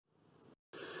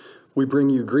We bring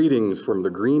you greetings from the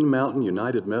Green Mountain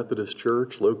United Methodist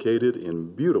Church located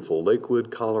in beautiful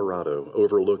Lakewood, Colorado,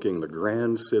 overlooking the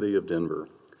grand city of Denver.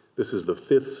 This is the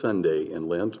 5th Sunday in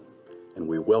Lent, and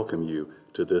we welcome you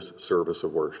to this service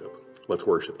of worship. Let's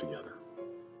worship together.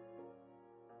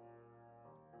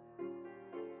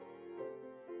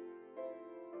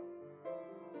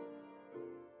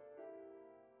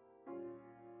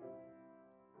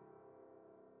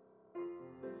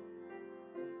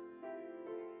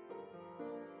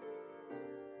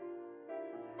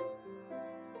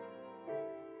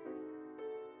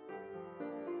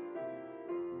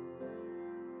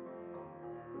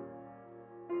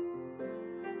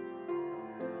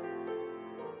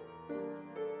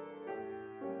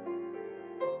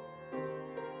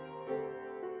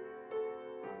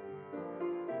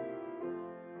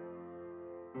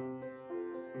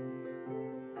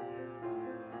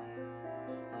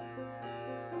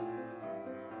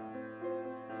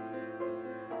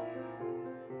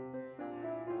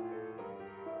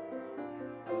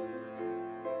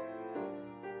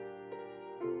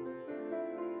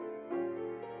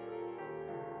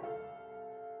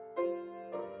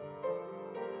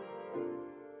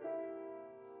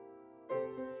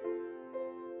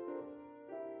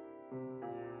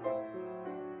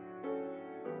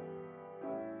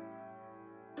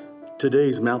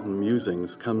 Today's Mountain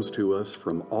Musings comes to us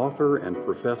from author and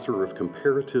professor of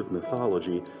comparative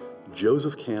mythology,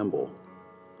 Joseph Campbell,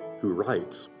 who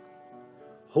writes,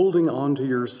 "Holding on to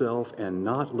yourself and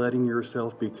not letting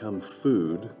yourself become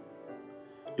food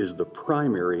is the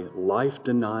primary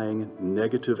life-denying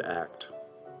negative act.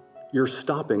 You're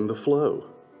stopping the flow.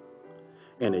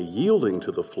 And a yielding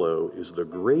to the flow is the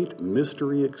great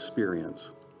mystery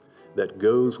experience that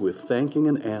goes with thanking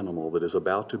an animal that is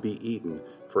about to be eaten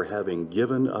for having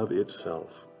given of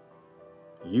itself.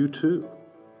 You too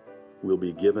will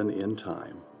be given in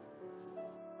time."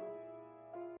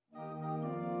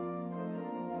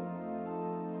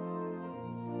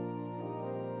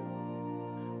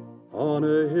 On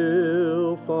a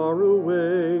hill far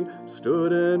away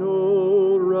stood an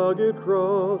old rugged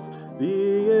cross,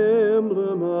 the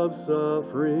emblem of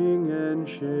suffering and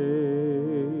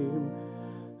shame.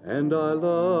 And I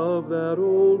love that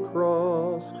old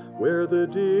cross where the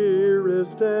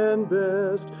dearest and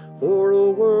best for a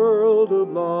world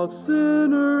of lost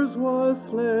sinners was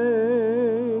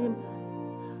slain.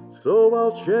 So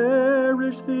I'll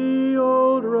cherish the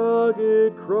old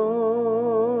rugged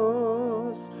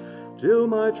cross till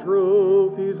my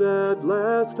trophies at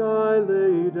last I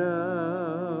lay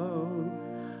down.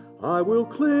 I will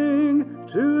cling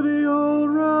to the old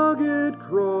rugged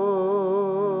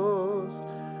cross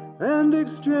and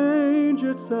exchange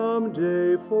it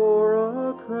someday for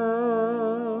a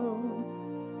crown.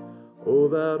 Oh,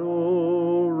 that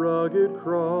old rugged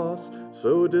cross,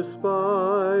 so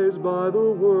despised by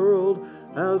the world,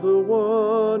 has a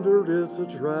wondrous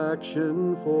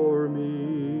attraction for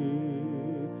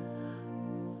me.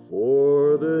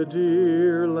 For the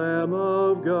dear Lamb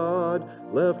of God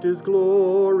left his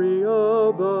glory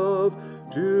above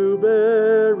to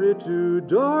bear it to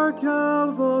dark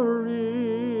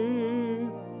Calvary.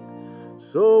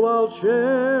 So I'll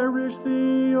cherish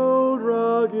the old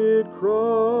rugged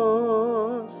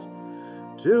cross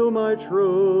till my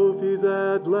trophies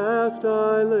at last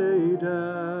I lay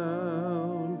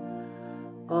down.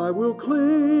 I will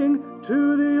cling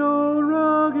to the old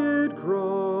rugged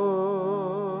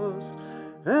cross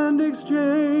and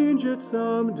exchange it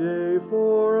someday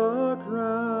for a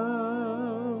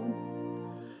crown.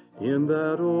 In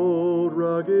that old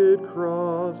rugged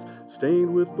cross,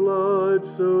 stained with blood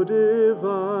so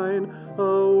divine,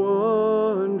 a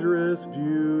wondrous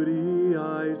beauty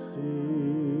I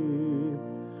see.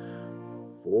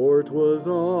 For 'twas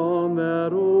on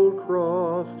that old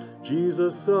cross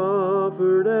Jesus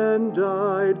suffered and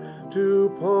died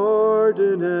to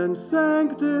pardon and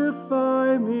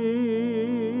sanctify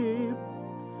me.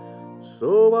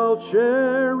 So I'll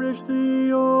cherish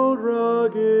the old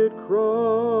rugged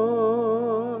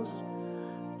cross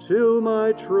till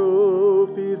my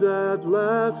trophies at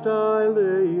last I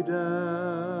lay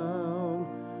down.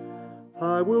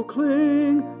 I will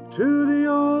cling to the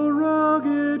old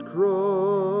rugged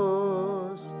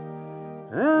cross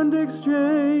and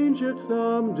exchange it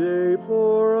someday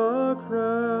for a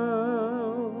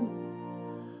crown.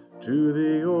 To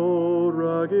the old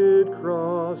rugged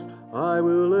cross I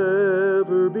will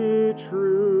ever be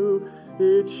true,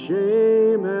 its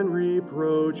shame and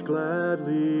reproach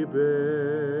gladly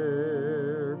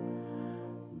bear.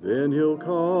 Then he'll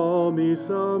call me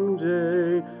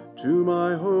someday to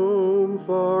my home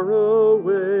far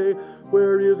away,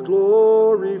 where his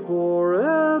glory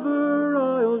forever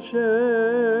I'll share.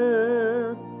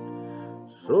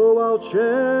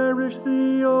 cherish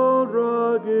the old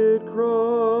rugged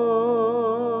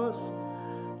cross,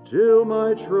 till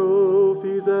my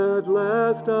trophies at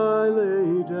last I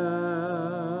lay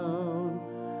down.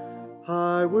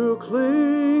 I will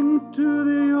cling to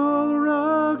the old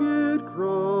rugged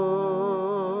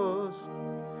cross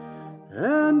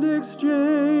and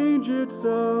exchange it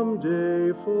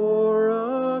someday for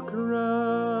a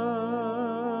crown.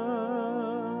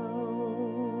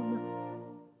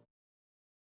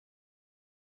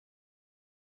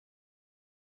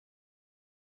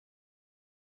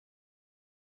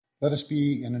 Let us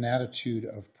be in an attitude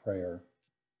of prayer.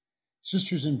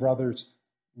 Sisters and brothers,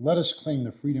 let us claim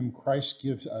the freedom Christ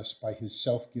gives us by his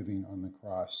self-giving on the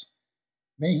cross.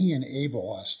 May he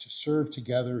enable us to serve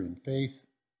together in faith,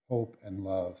 hope, and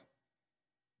love.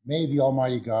 May the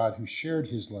Almighty God, who shared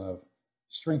his love,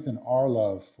 strengthen our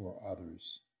love for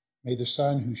others. May the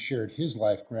Son, who shared his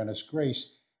life, grant us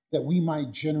grace that we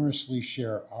might generously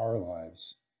share our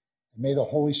lives. And may the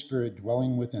Holy Spirit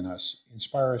dwelling within us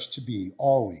inspire us to be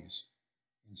always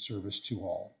in service to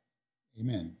all.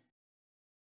 Amen.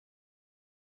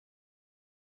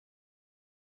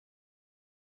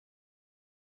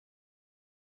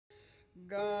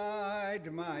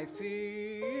 Guide my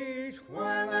feet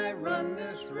while I run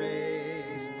this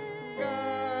race.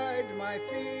 Guide my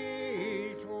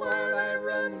feet while I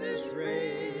run this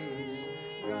race.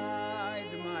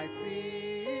 Guide my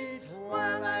feet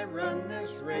while I run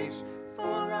this race.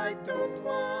 For I don't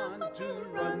want to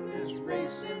run this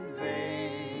race in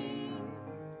vain.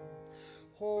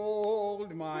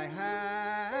 Hold my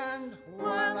hand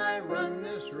while I run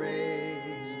this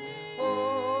race.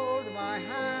 Hold my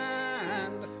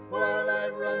hand while I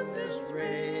run this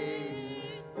race.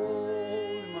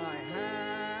 Hold my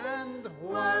hand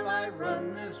while I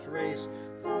run this race.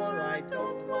 For I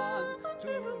don't want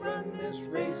to run this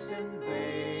race in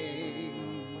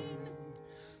vain.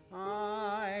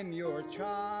 I'm your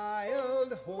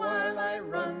child while I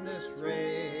run this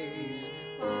race.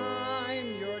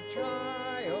 I'm your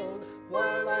child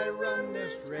while I run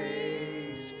this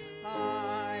race.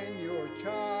 I'm your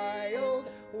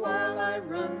child while I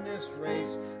run this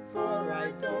race. For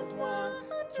I don't want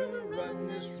to run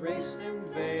this race in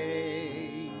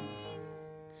vain.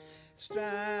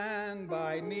 Stand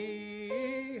by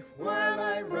me while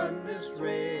I run this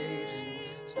race.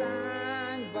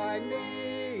 Stand by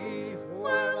me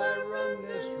while I run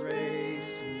this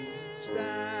race.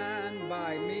 Stand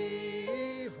by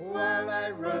me while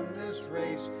I run this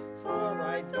race. For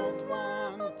I don't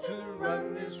want to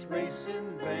run this race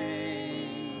in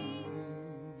vain.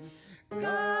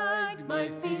 Guide my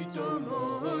feet, O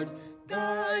Lord,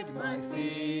 guide my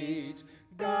feet.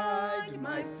 Guide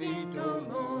my feet, O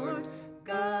Lord,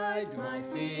 guide my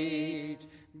feet.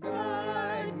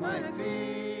 Guide my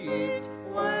feet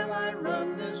while I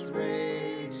run this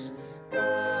race.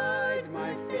 Guide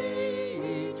my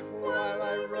feet while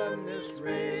I run this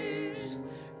race.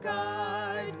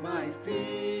 Guide my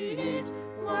feet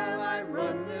while I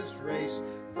run this race.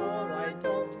 For I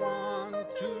don't want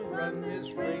to run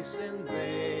this race in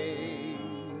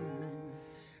vain.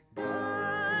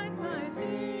 Guide my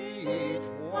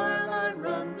feet while I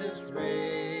run this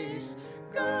race.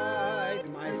 Guide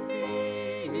my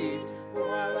feet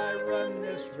while I run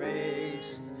this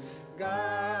race.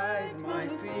 Guide my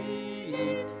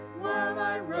feet while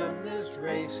I run this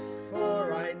race.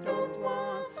 For I don't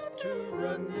want to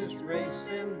run this race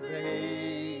in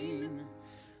vain.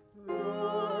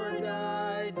 Lord,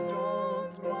 I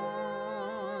don't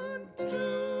want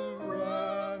to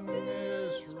run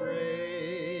this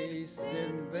race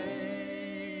in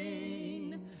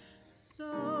vain.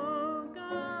 So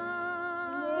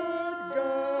God,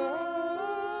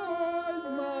 guide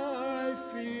my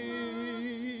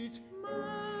feet.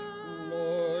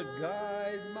 Lord,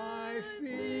 guide my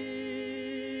feet.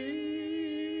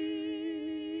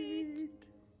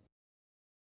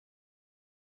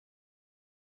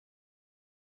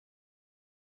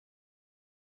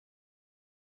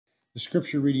 The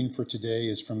scripture reading for today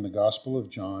is from the Gospel of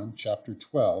John, chapter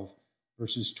 12,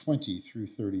 verses 20 through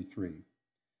 33.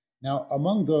 Now,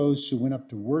 among those who went up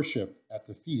to worship at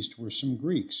the feast were some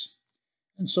Greeks.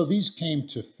 And so these came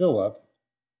to Philip,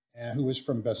 who was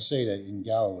from Bethsaida in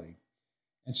Galilee,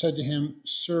 and said to him,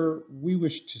 Sir, we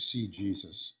wish to see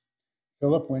Jesus.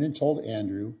 Philip went and told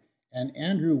Andrew, and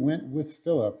Andrew went with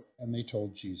Philip, and they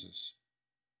told Jesus.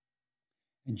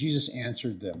 And Jesus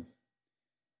answered them,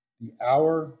 The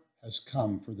hour has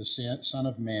come for the Son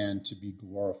of Man to be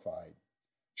glorified.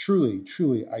 Truly,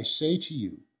 truly, I say to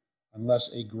you, unless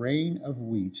a grain of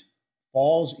wheat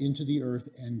falls into the earth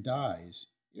and dies,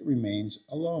 it remains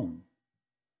alone.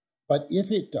 But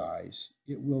if it dies,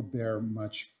 it will bear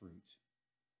much fruit.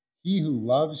 He who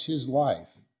loves his life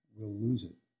will lose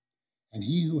it, and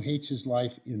he who hates his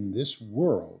life in this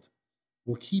world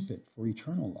will keep it for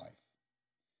eternal life.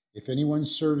 If anyone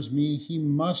serves me, he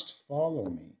must follow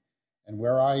me, and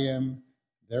where I am,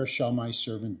 there shall my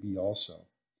servant be also.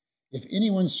 If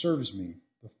anyone serves me,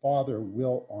 the Father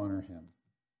will honor him.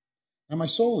 Now my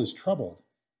soul is troubled,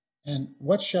 and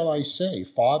what shall I say?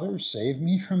 Father, save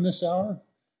me from this hour?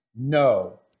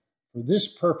 No, for this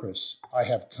purpose I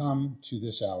have come to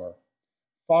this hour.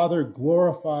 Father,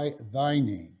 glorify thy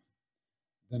name.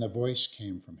 Then a voice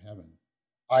came from heaven.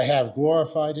 I have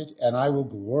glorified it, and I will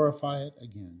glorify it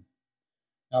again.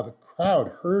 Now the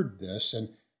crowd heard this and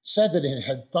said that it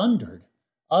had thundered.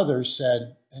 Others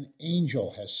said, an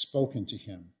angel has spoken to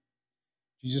him.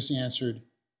 Jesus answered,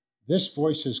 this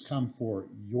voice has come for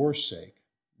your sake,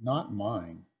 not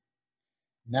mine.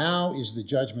 Now is the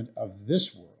judgment of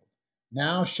this world.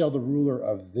 Now shall the ruler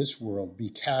of this world be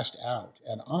cast out,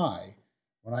 and I,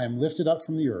 when I am lifted up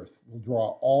from the earth, will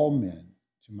draw all men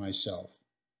to myself.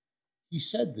 He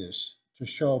said this to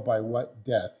show by what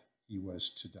death he was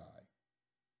to die.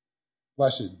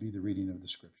 Blessed be the reading of the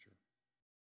Scripture.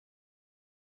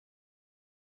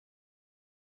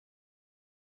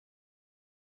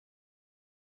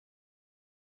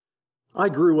 I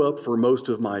grew up for most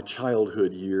of my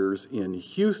childhood years in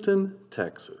Houston,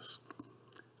 Texas.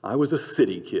 I was a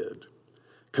city kid,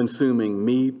 consuming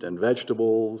meat and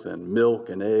vegetables and milk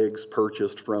and eggs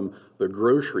purchased from the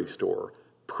grocery store,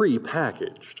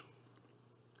 pre-packaged.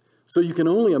 So you can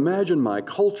only imagine my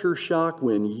culture shock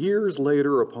when years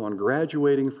later, upon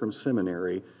graduating from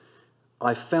seminary,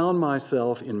 I found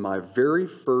myself in my very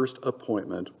first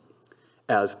appointment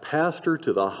as pastor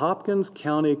to the Hopkins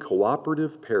County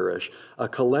Cooperative Parish, a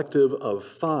collective of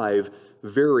 5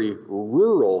 very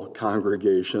rural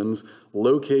congregations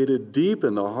located deep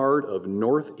in the heart of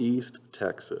Northeast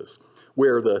Texas,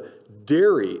 where the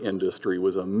dairy industry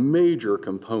was a major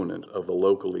component of the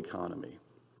local economy.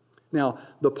 Now,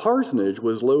 the parsonage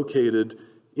was located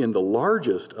in the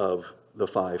largest of the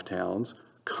 5 towns,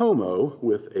 Como,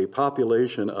 with a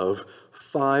population of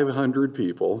 500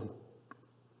 people,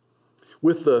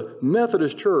 with the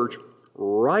Methodist church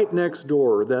right next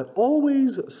door that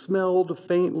always smelled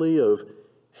faintly of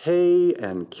hay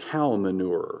and cow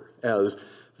manure as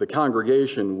the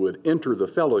congregation would enter the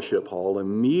fellowship hall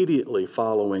immediately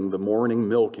following the morning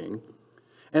milking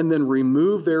and then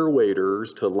remove their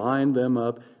waiters to line them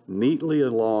up neatly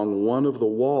along one of the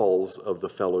walls of the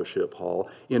fellowship hall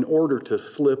in order to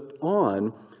slip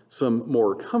on some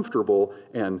more comfortable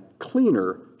and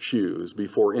cleaner shoes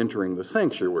before entering the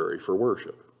sanctuary for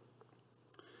worship.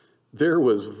 There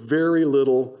was very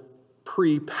little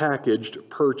pre-packaged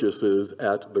purchases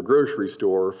at the grocery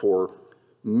store for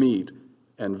meat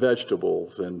and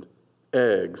vegetables and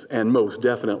eggs and most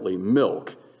definitely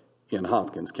milk in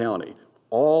Hopkins County.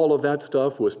 All of that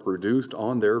stuff was produced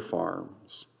on their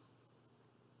farms.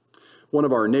 One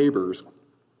of our neighbors,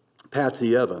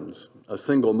 Patsy Evans, a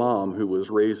single mom who was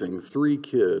raising 3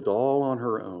 kids all on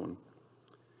her own,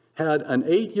 had an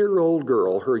 8-year-old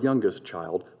girl, her youngest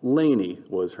child, Lainey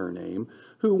was her name,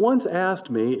 who once asked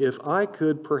me if I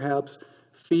could perhaps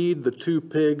feed the 2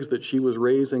 pigs that she was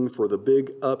raising for the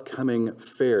big upcoming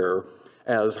fair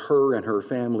as her and her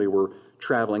family were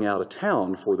traveling out of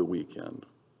town for the weekend.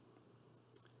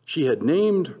 She had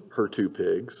named her 2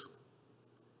 pigs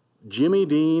Jimmy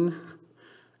Dean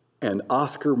and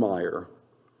Oscar Meyer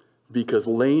because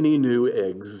Lainey knew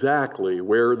exactly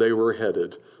where they were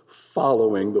headed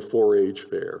following the 4-H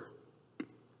fair.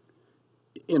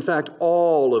 In fact,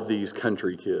 all of these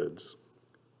country kids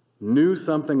knew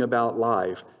something about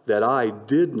life that I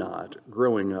did not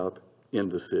growing up in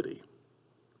the city.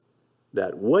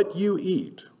 That what you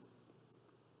eat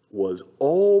was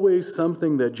always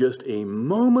something that just a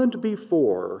moment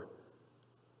before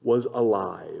was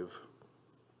alive.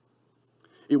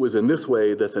 It was in this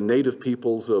way that the native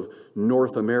peoples of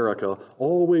North America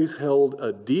always held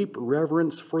a deep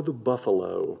reverence for the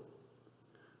buffalo,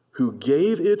 who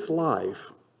gave its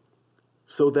life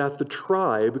so that the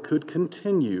tribe could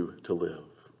continue to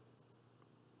live.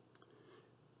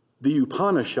 The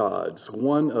Upanishads,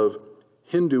 one of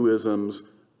Hinduism's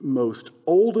most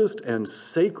oldest and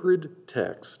sacred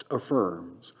text,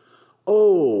 affirms,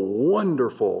 "Oh,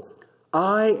 wonderful,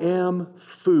 I am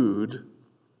food,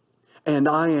 and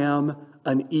I am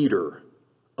an eater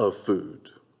of food."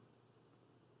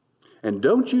 And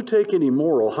don't you take any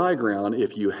moral high ground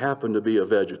if you happen to be a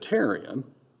vegetarian,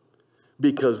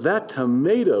 because that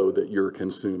tomato that you're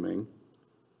consuming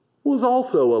was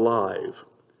also alive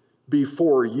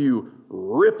before you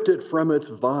ripped it from its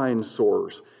vine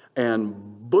source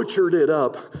and butchered it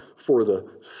up for the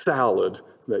salad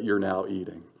that you're now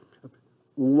eating.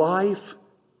 Life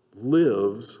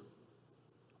lives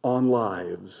on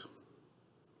lives.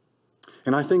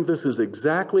 And I think this is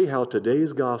exactly how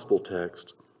today's gospel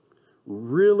text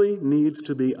really needs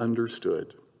to be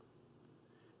understood.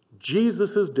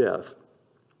 Jesus' death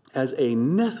as a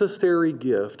necessary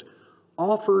gift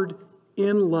offered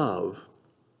in love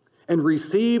and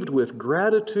received with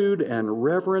gratitude and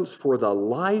reverence for the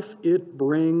life it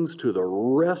brings to the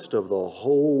rest of the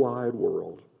whole wide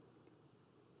world.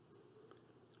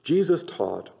 Jesus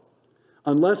taught,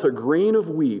 unless a grain of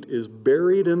wheat is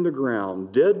buried in the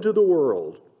ground, dead to the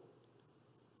world,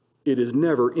 it is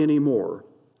never any more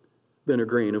than a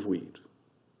grain of wheat.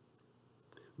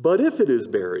 But if it is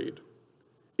buried,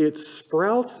 it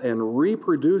sprouts and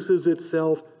reproduces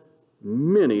itself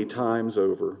many times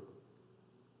over.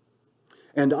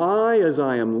 And I, as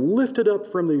I am lifted up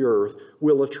from the earth,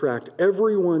 will attract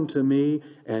everyone to me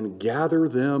and gather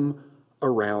them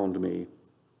around me.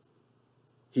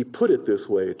 He put it this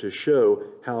way to show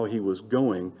how he was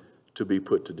going to be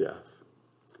put to death.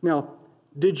 Now,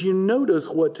 did you notice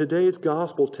what today's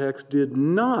gospel text did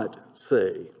not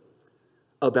say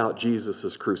about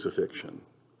Jesus' crucifixion?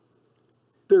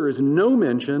 There is no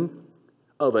mention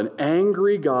of an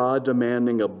angry God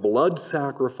demanding a blood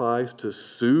sacrifice to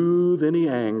soothe any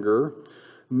anger,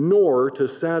 nor to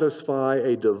satisfy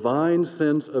a divine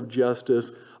sense of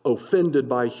justice offended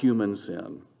by human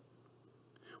sin,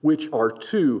 which are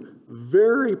two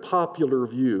very popular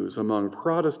views among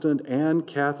Protestant and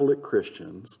Catholic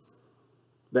Christians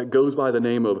that goes by the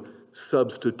name of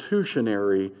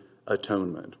substitutionary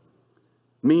atonement,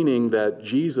 meaning that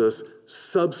Jesus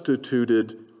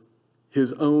substituted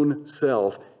his own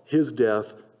self, his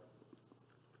death,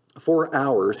 for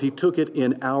ours. He took it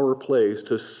in our place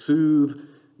to soothe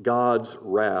God's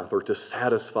wrath or to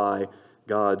satisfy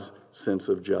God's sense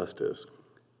of justice.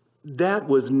 That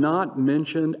was not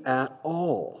mentioned at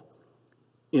all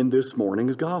in this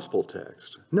morning's gospel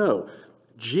text. No,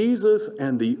 Jesus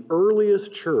and the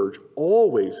earliest church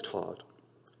always taught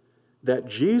that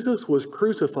Jesus was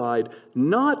crucified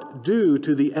not due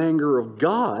to the anger of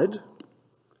God,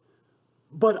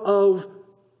 but of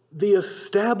the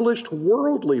established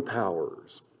worldly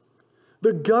powers,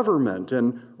 the government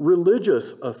and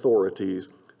religious authorities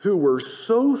who were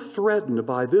so threatened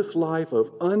by this life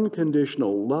of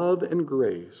unconditional love and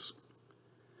grace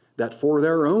that for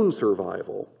their own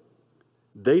survival,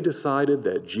 they decided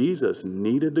that Jesus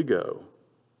needed to go.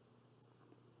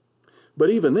 But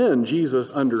even then, Jesus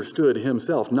understood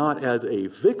himself not as a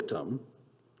victim,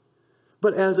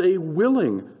 but as a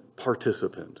willing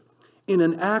participant in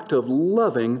an act of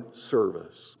loving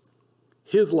service.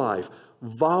 His life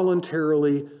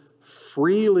voluntarily,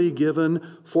 freely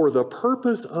given for the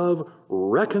purpose of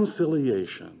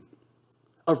reconciliation,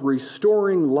 of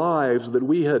restoring lives that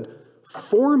we had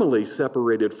formally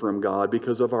separated from God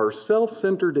because of our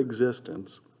self-centered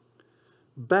existence,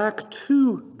 back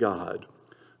to God,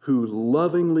 who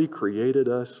lovingly created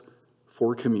us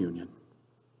for communion.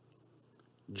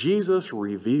 Jesus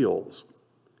reveals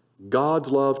God's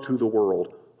love to the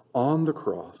world on the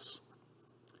cross.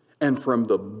 And from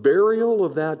the burial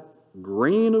of that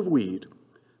grain of wheat,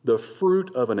 the fruit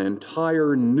of an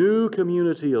entire new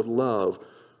community of love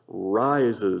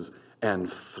rises and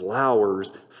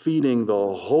flowers, feeding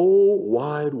the whole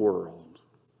wide world.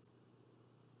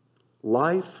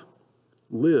 Life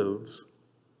lives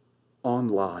on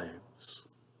lives,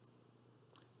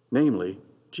 namely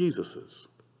Jesus's.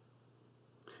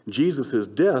 Jesus'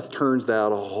 death turns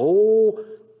that whole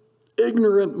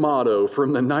ignorant motto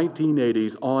from the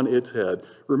 1980s on its head.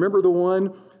 Remember the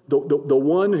one? The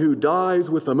one who dies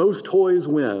with the most toys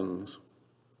wins.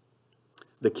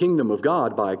 The kingdom of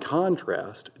God, by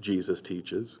contrast, Jesus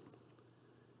teaches,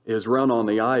 is run on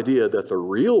the idea that the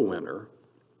real winner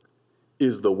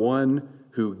is the one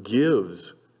who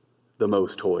gives the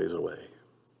most toys away.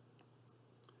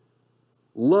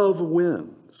 Love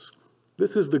wins.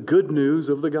 This is the good news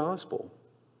of the gospel.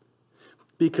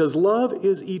 Because love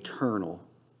is eternal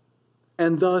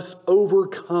and thus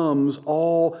overcomes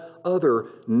all other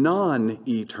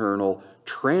non-eternal,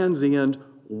 transient,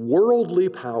 worldly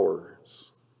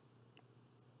powers.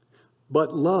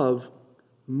 But love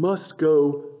must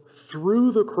go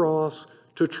through the cross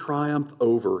to triumph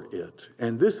over it.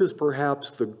 And this is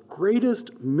perhaps the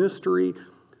greatest mystery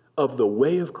of the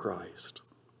way of Christ,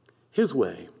 his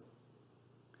way,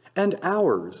 and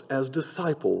ours as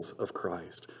disciples of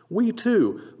Christ. We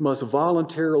too must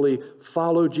voluntarily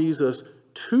follow Jesus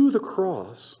to the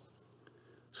cross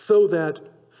so that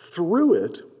through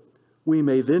it we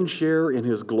may then share in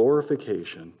his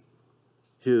glorification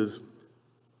his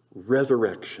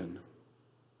resurrection.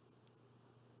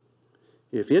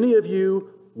 If any of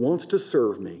you wants to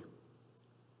serve me,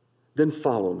 then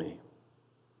follow me.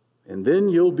 And then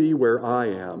you'll be where I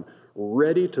am,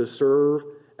 ready to serve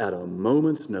at a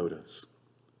moment's notice.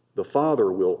 The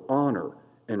Father will honor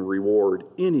and reward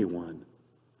anyone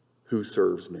who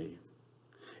serves me.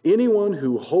 Anyone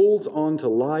who holds on to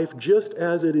life just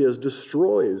as it is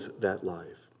destroys that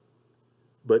life.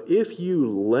 But if you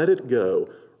let it go,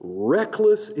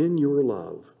 reckless in your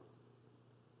love,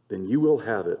 then you will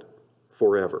have it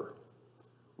forever,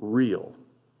 real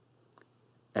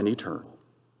and eternal.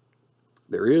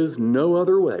 There is no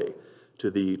other way to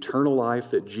the eternal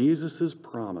life that Jesus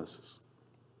promises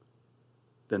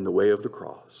than the way of the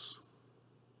cross.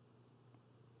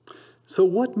 So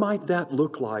what might that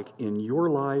look like in your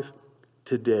life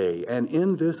today and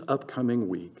in this upcoming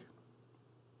week?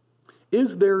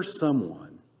 Is there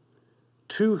someone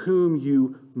to whom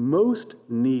you most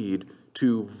need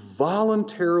to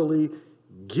voluntarily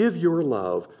give your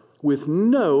love with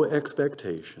no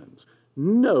expectations,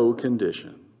 no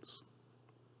conditions?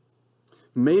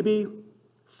 Maybe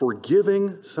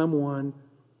forgiving someone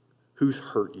who's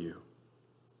hurt you,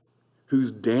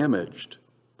 who's damaged,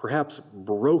 perhaps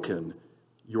broken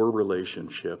your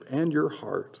relationship and your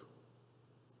heart.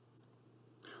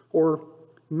 Or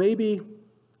maybe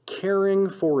caring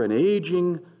for an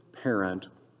aging parent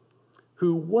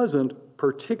who wasn't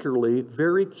particularly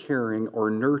very caring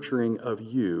or nurturing of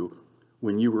you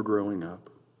when you were growing up.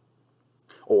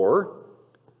 Or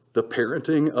the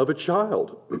parenting of a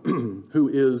child who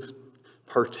is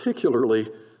particularly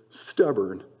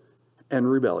stubborn and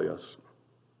rebellious.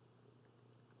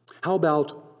 How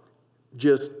about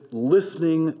just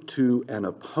listening to an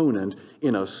opponent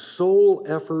in a sole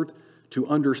effort to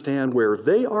understand where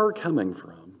they are coming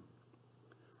from,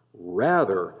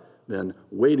 rather than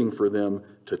waiting for them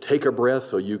to take a breath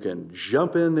so you can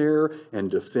jump in there and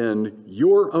defend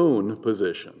your own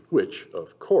position, which,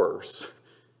 of course,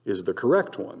 is the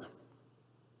correct one.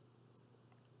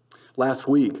 Last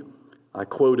week, I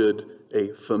quoted a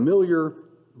familiar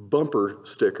bumper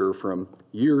sticker from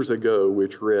years ago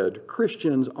which read,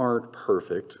 "Christians aren't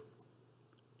perfect,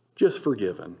 just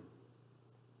forgiven."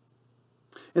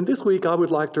 And this week I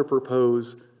would like to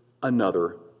propose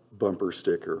another bumper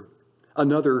sticker,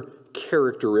 another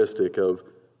characteristic of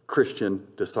Christian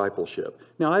discipleship.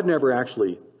 Now, I've never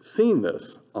actually seen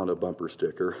this on a bumper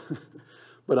sticker,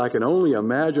 but I can only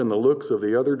imagine the looks of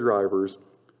the other drivers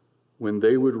when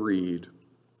they would read,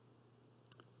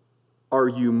 "Are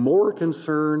you more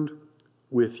concerned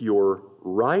with your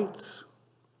rights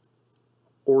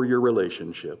or your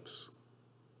relationships?"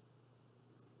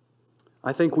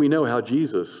 I think we know how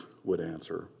Jesus would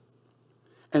answer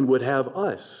and would have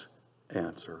us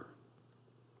answer.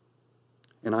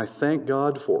 And I thank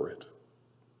God for it,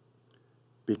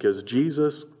 because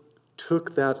Jesus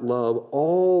took that love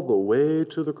all the way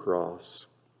to the cross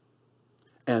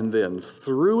and then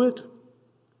through it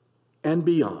and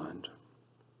beyond,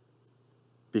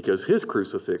 because his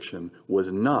crucifixion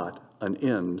was not an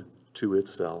end to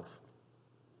itself,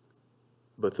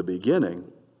 but the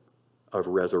beginning of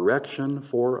resurrection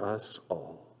for us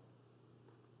all.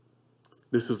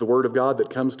 This is the word of God that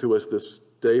comes to us this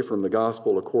day from the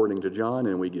Gospel according to John,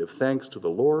 and we give thanks to the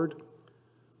Lord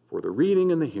for the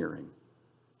reading and the hearing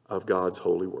of God's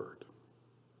holy word.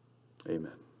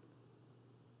 Amen.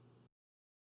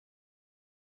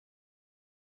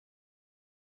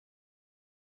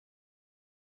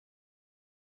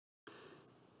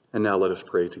 And now let us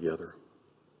pray together.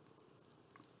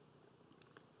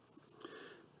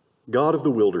 God of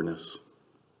the wilderness,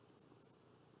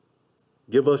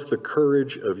 give us the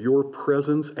courage of your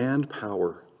presence and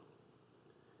power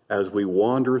as we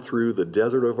wander through the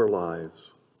desert of our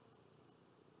lives.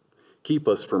 Keep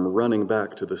us from running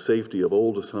back to the safety of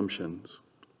old assumptions,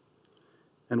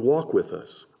 and walk with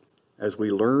us as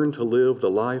we learn to live the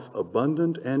life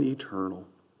abundant and eternal,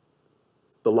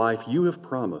 the life you have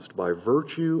promised by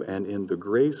virtue and in the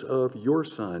grace of your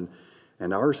Son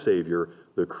and our Savior,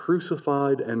 the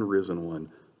crucified and risen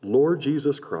one, Lord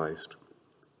Jesus Christ,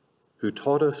 who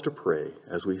taught us to pray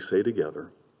as we say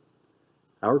together,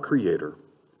 "Our Creator,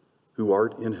 who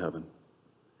art in heaven,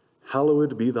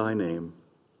 hallowed be thy name.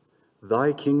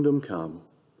 Thy kingdom come,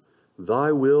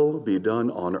 thy will be done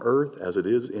on earth as it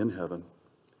is in heaven.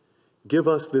 Give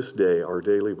us this day our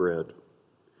daily bread,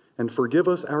 and forgive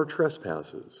us our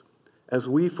trespasses, as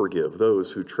we forgive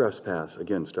those who trespass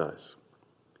against us.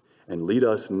 And lead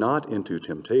us not into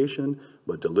temptation,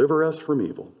 but deliver us from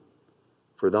evil.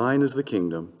 For thine is the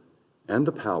kingdom, and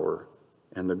the power,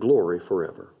 and the glory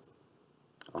forever.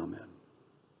 Amen."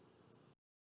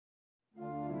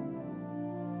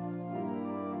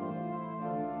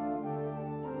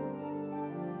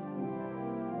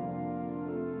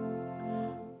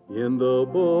 In the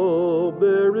bulb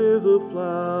there is a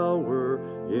flower,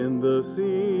 in the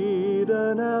seed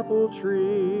an apple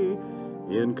tree,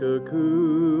 in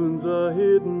cocoons a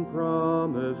hidden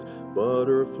promise,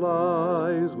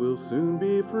 butterflies will soon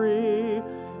be free.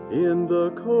 In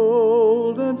the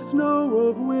cold and snow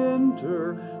of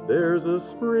winter, there's a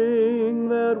spring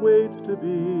that waits to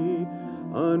be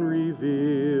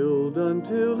unrevealed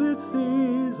until its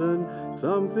season,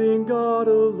 something God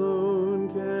alone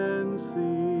can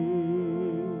see.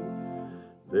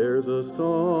 There's a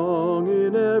song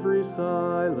in every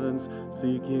silence,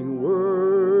 seeking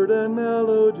word and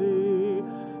melody.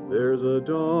 There's a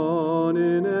dawn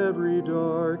in every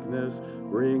darkness,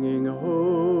 bringing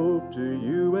hope to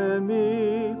you and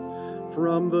me.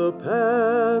 From the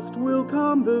past will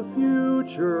come the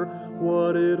future,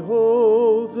 what it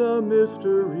holds a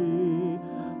mystery,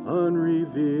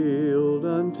 unrevealed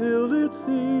until its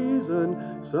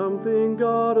season, something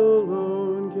God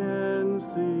alone can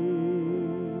see.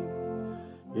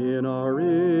 In our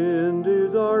end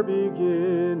is our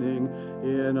beginning,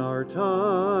 in our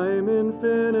time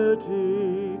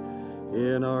infinity.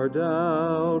 In our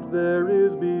doubt there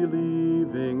is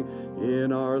believing,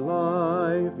 in our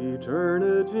life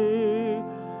eternity.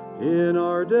 In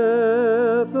our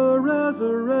death a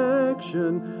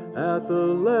resurrection, at the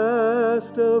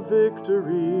last a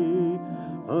victory,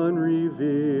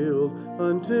 unrevealed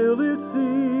until its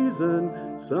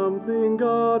season, something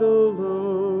God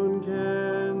alone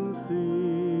can see.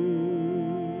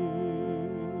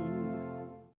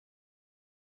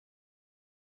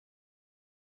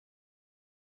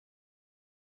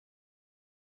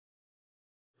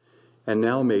 And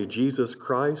now may Jesus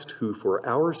Christ, who for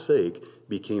our sake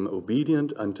became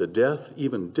obedient unto death,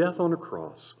 even death on a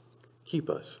cross, keep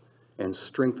us and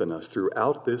strengthen us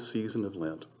throughout this season of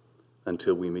Lent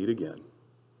until we meet again.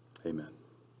 Amen.